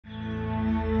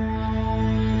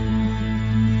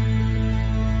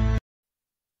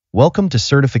Welcome to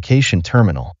Certification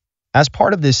Terminal. As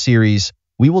part of this series,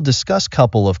 we will discuss a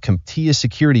couple of CompTIA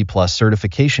Security Plus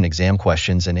certification exam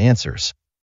questions and answers.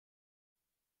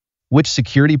 Which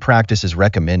security practice is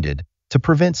recommended to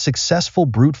prevent successful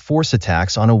brute force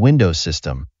attacks on a Windows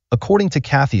system, according to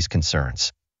Kathy's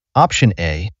concerns? Option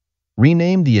A.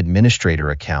 Rename the administrator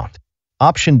account.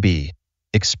 Option B.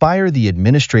 Expire the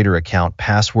administrator account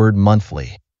password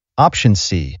monthly. Option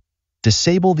C.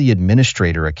 Disable the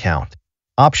administrator account.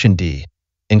 Option D.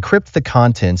 Encrypt the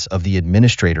contents of the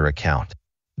administrator account.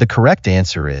 The correct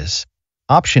answer is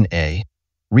Option A.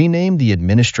 Rename the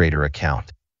administrator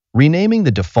account. Renaming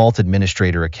the default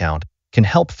administrator account can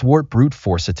help thwart brute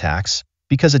force attacks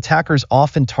because attackers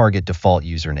often target default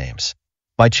usernames.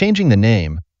 By changing the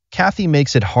name, Kathy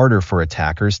makes it harder for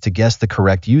attackers to guess the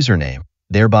correct username,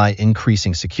 thereby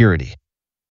increasing security.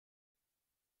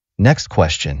 Next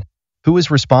question. Who is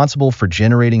responsible for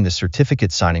generating the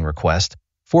certificate signing request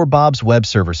for Bob's web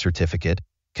server certificate,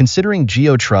 considering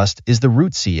GeoTrust is the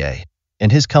root CA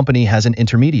and his company has an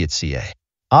intermediate CA?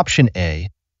 Option A.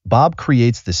 Bob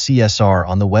creates the CSR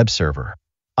on the web server.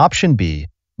 Option B.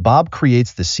 Bob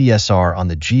creates the CSR on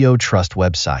the GeoTrust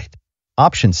website.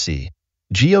 Option C.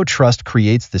 GeoTrust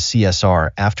creates the CSR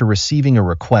after receiving a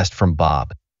request from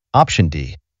Bob. Option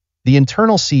D. The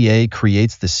internal CA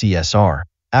creates the CSR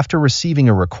after receiving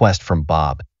a request from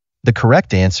Bob. The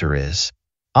correct answer is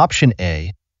Option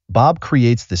A. Bob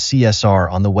creates the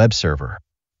CSR on the web server.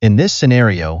 In this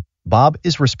scenario, Bob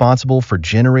is responsible for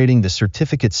generating the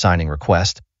certificate signing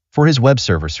request for his web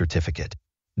server certificate.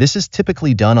 This is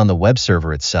typically done on the web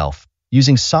server itself,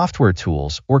 using software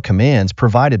tools or commands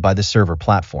provided by the server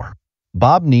platform.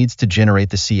 Bob needs to generate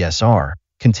the CSR,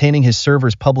 containing his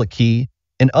server's public key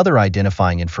and other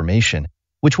identifying information,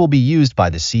 which will be used by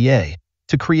the CA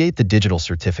to create the digital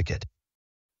certificate.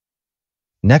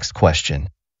 Next question.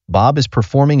 Bob is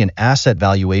performing an asset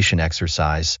valuation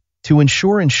exercise to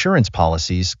ensure insurance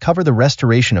policies cover the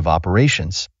restoration of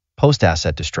operations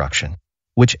post-asset destruction.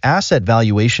 Which asset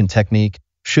valuation technique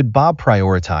should Bob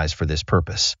prioritize for this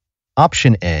purpose?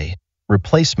 Option A.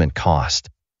 Replacement cost.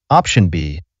 Option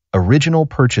B. Original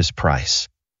purchase price.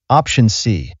 Option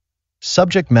C.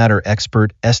 Subject matter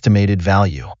expert estimated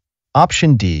value.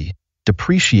 Option D.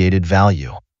 Depreciated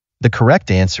value. The correct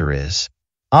answer is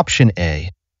Option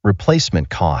A. Replacement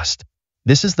cost.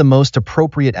 This is the most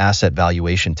appropriate asset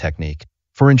valuation technique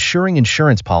for ensuring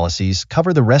insurance policies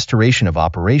cover the restoration of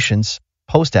operations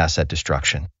post-asset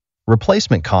destruction.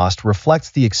 Replacement cost reflects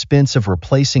the expense of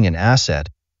replacing an asset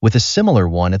with a similar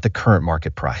one at the current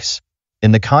market price.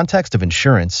 In the context of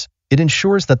insurance, it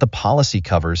ensures that the policy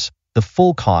covers the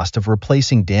full cost of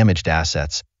replacing damaged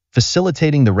assets,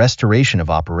 facilitating the restoration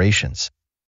of operations.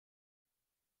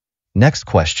 Next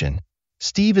question.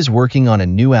 Steve is working on a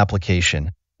new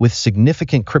application with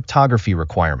significant cryptography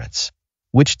requirements.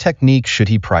 Which technique should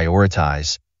he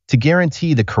prioritize to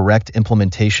guarantee the correct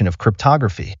implementation of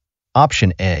cryptography?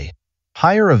 Option A.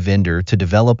 Hire a vendor to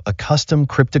develop a custom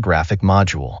cryptographic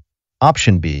module.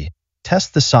 Option B.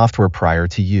 Test the software prior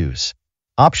to use.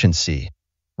 Option C.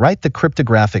 Write the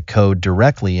cryptographic code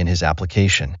directly in his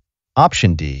application.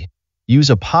 Option D.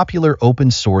 Use a popular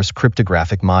open-source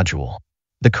cryptographic module.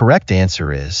 The correct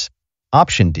answer is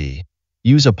Option D.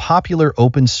 Use a popular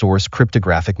open-source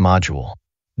cryptographic module.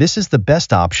 This is the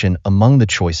best option among the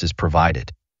choices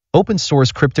provided.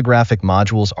 Open-source cryptographic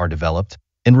modules are developed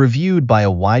and reviewed by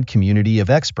a wide community of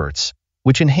experts,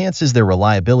 which enhances their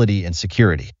reliability and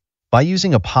security. By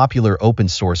using a popular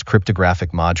open-source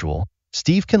cryptographic module,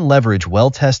 Steve can leverage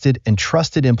well-tested and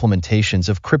trusted implementations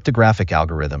of cryptographic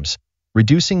algorithms,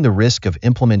 reducing the risk of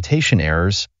implementation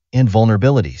errors and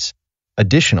vulnerabilities.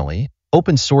 Additionally,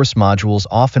 open-source modules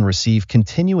often receive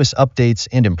continuous updates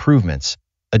and improvements,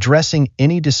 addressing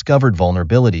any discovered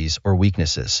vulnerabilities or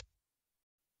weaknesses.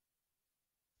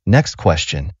 Next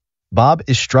question. Bob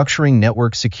is structuring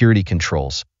network security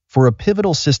controls for a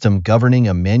pivotal system governing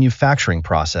a manufacturing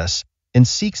process and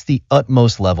seeks the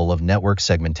utmost level of network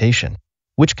segmentation.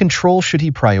 Which control should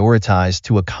he prioritize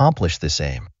to accomplish this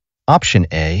aim? Option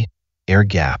A. Air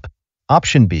gap.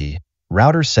 Option B.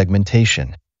 Router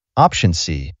segmentation. Option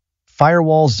C.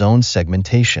 Firewall zone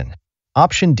segmentation.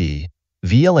 Option D.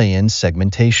 VLAN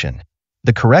segmentation.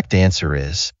 The correct answer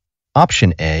is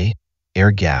Option A.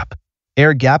 Air gap.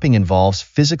 Air gapping involves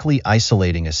physically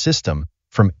isolating a system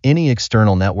from any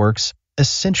external networks,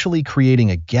 essentially creating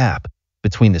a gap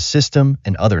between the system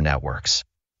and other networks.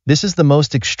 This is the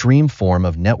most extreme form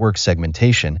of network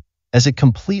segmentation as it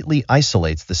completely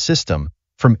isolates the system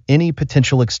from any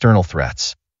potential external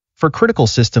threats. For critical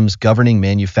systems governing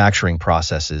manufacturing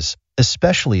processes,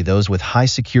 especially those with high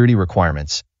security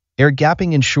requirements, Air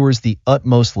gapping ensures the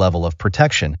utmost level of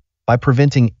protection by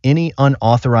preventing any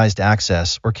unauthorized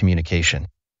access or communication.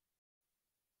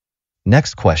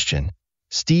 Next question.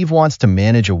 Steve wants to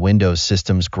manage a Windows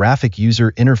system's graphic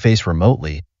user interface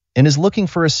remotely and is looking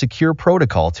for a secure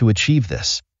protocol to achieve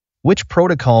this. Which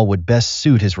protocol would best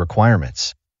suit his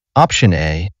requirements? Option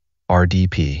A,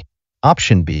 RDP.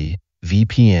 Option B,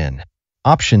 VPN.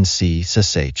 Option C,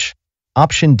 SSH.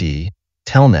 Option D,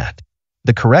 Telnet.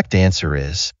 The correct answer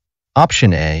is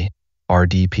Option A,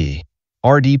 RDP.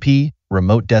 RDP,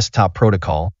 Remote Desktop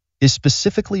Protocol, is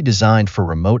specifically designed for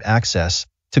remote access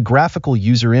to graphical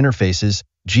user interfaces,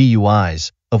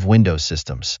 GUIs, of Windows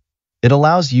systems. It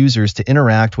allows users to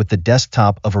interact with the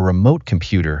desktop of a remote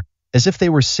computer as if they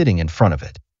were sitting in front of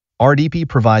it. RDP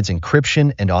provides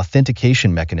encryption and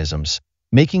authentication mechanisms,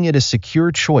 making it a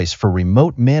secure choice for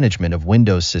remote management of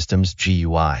Windows systems'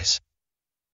 GUIs.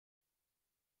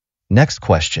 Next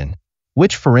question.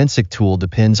 Which forensic tool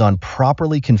depends on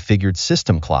properly configured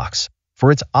system clocks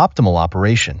for its optimal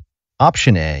operation?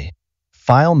 Option A,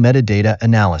 File Metadata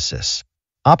Analysis.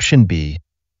 Option B,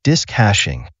 Disk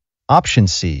Hashing. Option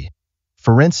C,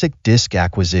 Forensic Disk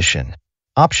Acquisition.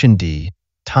 Option D,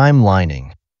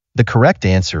 Timelining. The correct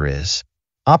answer is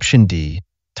Option D,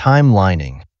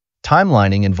 Timelining.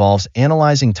 Timelining involves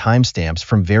analyzing timestamps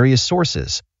from various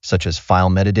sources, such as file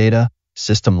metadata,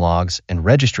 system logs, and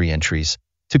registry entries,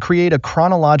 to create a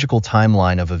chronological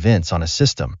timeline of events on a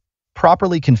system.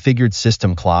 Properly configured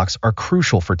system clocks are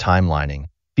crucial for timelining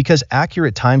because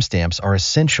accurate timestamps are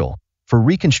essential for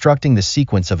reconstructing the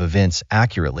sequence of events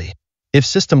accurately. If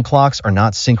system clocks are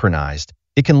not synchronized,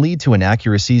 it can lead to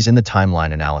inaccuracies in the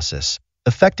timeline analysis,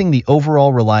 affecting the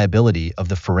overall reliability of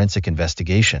the forensic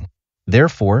investigation.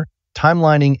 Therefore,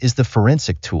 timelining is the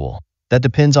forensic tool that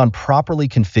depends on properly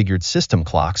configured system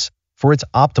clocks for its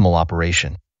optimal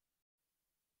operation.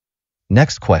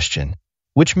 Next question.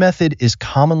 Which method is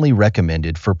commonly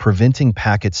recommended for preventing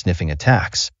packet sniffing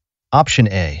attacks? Option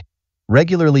A,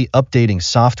 regularly updating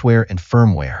software and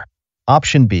firmware.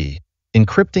 Option B,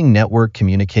 encrypting network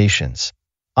communications.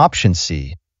 Option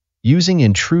C, using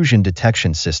intrusion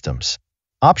detection systems.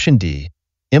 Option D,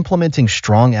 implementing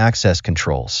strong access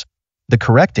controls. The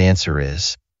correct answer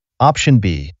is Option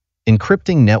B,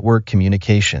 encrypting network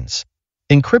communications.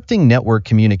 Encrypting network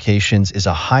communications is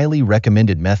a highly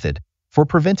recommended method for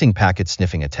preventing packet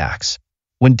sniffing attacks.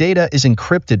 When data is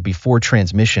encrypted before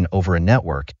transmission over a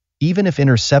network, even if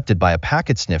intercepted by a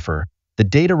packet sniffer, the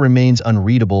data remains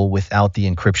unreadable without the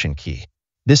encryption key.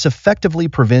 This effectively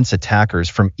prevents attackers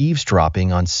from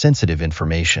eavesdropping on sensitive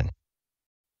information.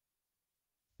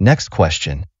 Next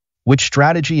question. Which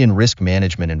strategy in risk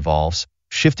management involves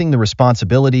shifting the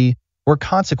responsibility or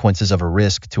consequences of a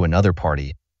risk to another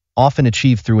party, often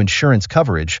achieved through insurance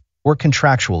coverage or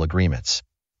contractual agreements?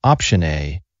 Option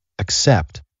A,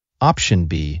 accept. Option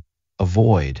B,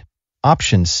 avoid.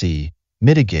 Option C,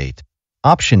 mitigate.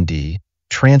 Option D,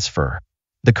 transfer.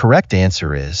 The correct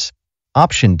answer is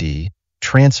Option D,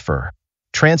 transfer.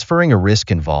 Transferring a risk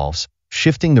involves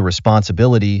shifting the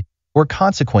responsibility or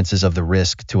consequences of the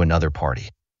risk to another party.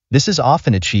 This is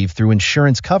often achieved through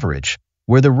insurance coverage,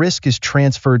 where the risk is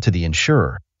transferred to the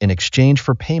insurer in exchange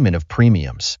for payment of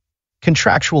premiums.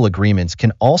 Contractual agreements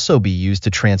can also be used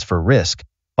to transfer risk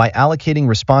by allocating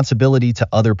responsibility to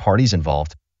other parties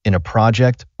involved in a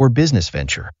project or business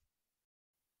venture.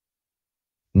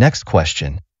 Next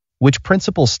question. Which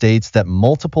principle states that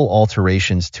multiple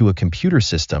alterations to a computer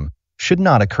system should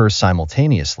not occur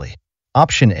simultaneously?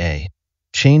 Option A,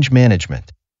 change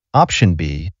management. Option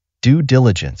B, due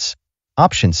diligence.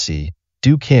 Option C,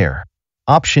 due care.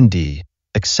 Option D,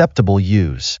 acceptable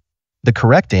use. The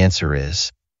correct answer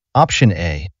is Option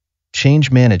A,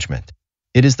 change management.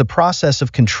 It is the process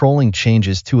of controlling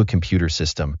changes to a computer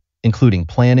system, including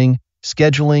planning,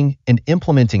 scheduling, and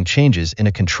implementing changes in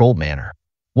a controlled manner.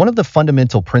 One of the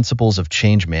fundamental principles of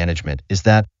change management is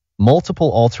that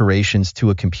multiple alterations to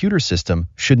a computer system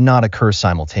should not occur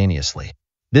simultaneously.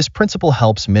 This principle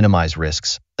helps minimize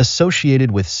risks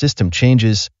associated with system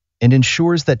changes and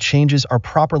ensures that changes are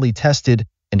properly tested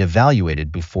and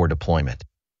evaluated before deployment.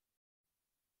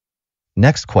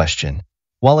 Next question.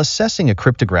 While assessing a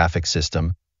cryptographic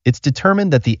system, it's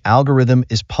determined that the algorithm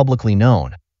is publicly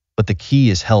known, but the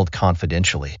key is held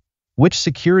confidentially. Which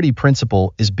security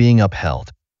principle is being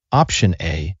upheld? Option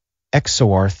A,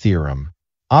 XOR theorem.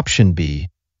 Option B,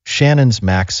 Shannon's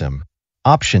maxim.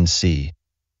 Option C,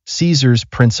 Caesar's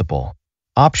principle.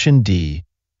 Option D,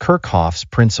 Kirchhoff's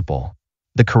principle.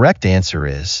 The correct answer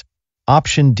is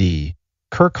Option D,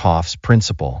 Kirchhoff's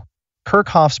principle.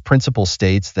 Kirchhoff's principle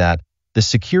states that the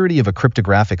security of a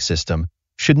cryptographic system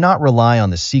should not rely on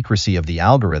the secrecy of the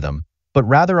algorithm, but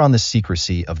rather on the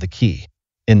secrecy of the key.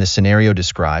 In the scenario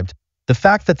described, the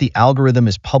fact that the algorithm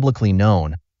is publicly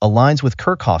known aligns with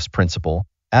Kirchhoff's principle,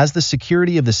 as the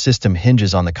security of the system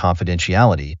hinges on the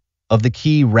confidentiality of the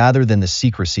key rather than the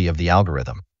secrecy of the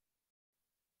algorithm.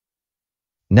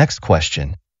 Next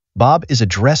question. Bob is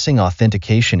addressing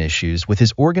authentication issues with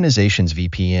his organization's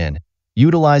VPN,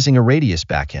 utilizing a Radius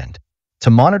backend. To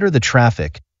monitor the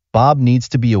traffic, Bob needs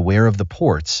to be aware of the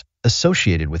ports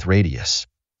associated with Radius.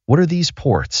 What are these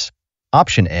ports?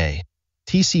 Option A.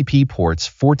 TCP ports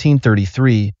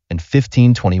 1433 and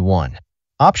 1521.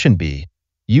 Option B.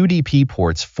 UDP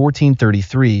ports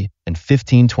 1433 and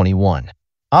 1521.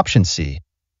 Option C.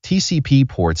 TCP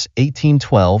ports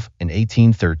 1812 and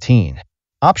 1813.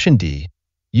 Option D.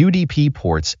 UDP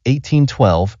ports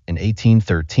 1812 and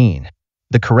 1813.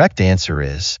 The correct answer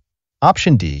is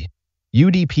Option D.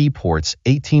 UDP ports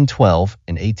 1812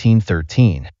 and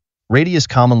 1813. Radius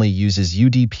commonly uses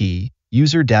UDP,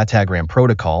 User Datagram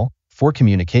Protocol, for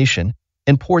communication,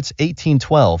 and ports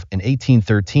 1812 and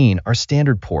 1813 are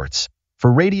standard ports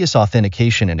for Radius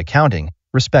authentication and accounting,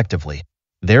 respectively.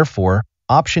 Therefore,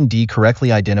 Option D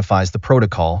correctly identifies the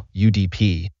protocol,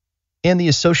 UDP, and the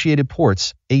associated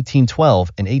ports,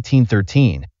 1812 and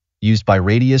 1813, used by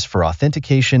Radius for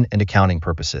authentication and accounting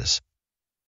purposes.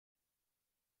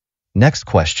 Next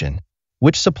question.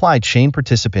 Which supply chain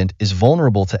participant is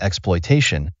vulnerable to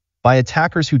exploitation by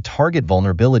attackers who target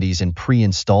vulnerabilities in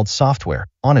pre-installed software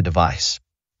on a device?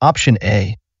 Option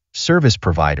A. Service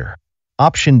provider.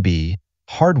 Option B.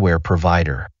 Hardware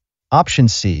provider. Option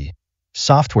C.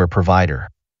 Software provider.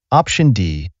 Option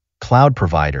D. Cloud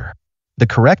provider. The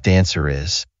correct answer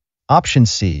is Option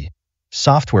C.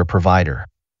 Software provider.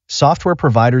 Software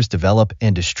providers develop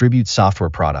and distribute software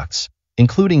products,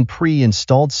 including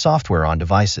pre-installed software on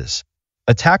devices.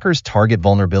 Attackers target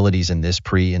vulnerabilities in this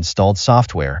pre-installed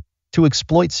software to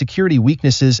exploit security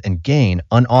weaknesses and gain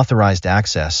unauthorized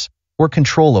access or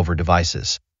control over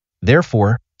devices.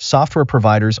 Therefore, software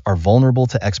providers are vulnerable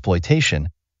to exploitation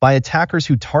by attackers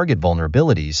who target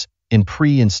vulnerabilities in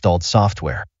pre-installed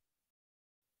software.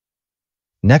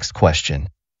 Next question.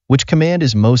 Which command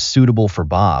is most suitable for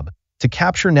Bob to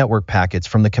capture network packets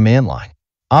from the command line?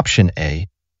 Option A.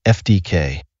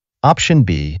 FDK. Option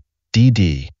B.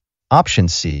 DD. Option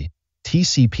C.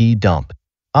 TCP dump.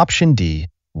 Option D.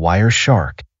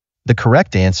 Wireshark. The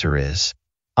correct answer is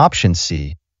Option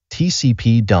C.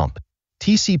 TCP dump.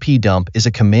 TCP dump is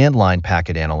a command line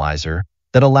packet analyzer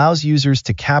that allows users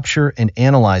to capture and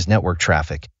analyze network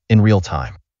traffic in real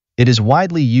time. It is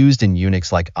widely used in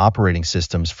Unix-like operating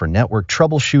systems for network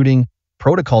troubleshooting,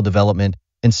 protocol development,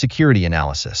 and security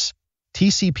analysis.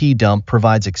 TCP dump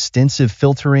provides extensive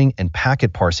filtering and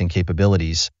packet parsing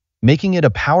capabilities, making it a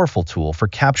powerful tool for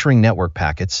capturing network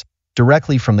packets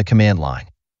directly from the command line.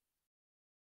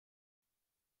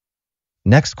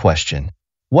 Next question.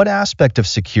 What aspect of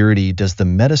security does the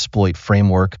Metasploit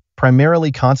framework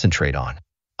primarily concentrate on?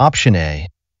 Option A.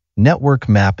 Network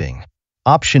mapping.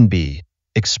 Option B.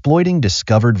 Exploiting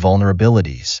discovered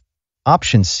vulnerabilities.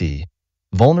 Option C.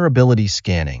 Vulnerability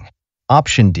scanning.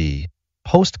 Option D.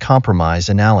 Post-compromise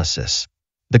analysis.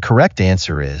 The correct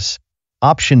answer is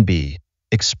Option B.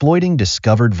 Exploiting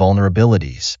discovered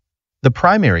vulnerabilities. The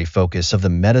primary focus of the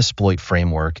Metasploit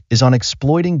framework is on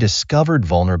exploiting discovered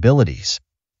vulnerabilities.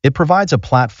 It provides a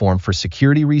platform for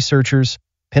security researchers,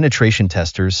 penetration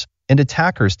testers, and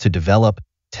attackers to develop,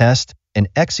 test, and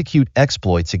execute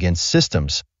exploits against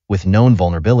systems with known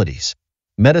vulnerabilities.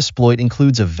 Metasploit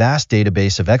includes a vast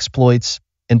database of exploits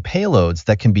and payloads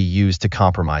that can be used to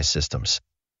compromise systems.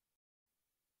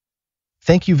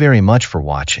 Thank you very much for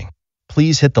watching.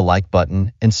 Please hit the like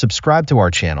button and subscribe to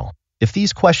our channel if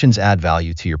these questions add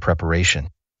value to your preparation.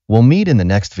 We'll meet in the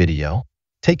next video.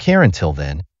 Take care until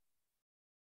then.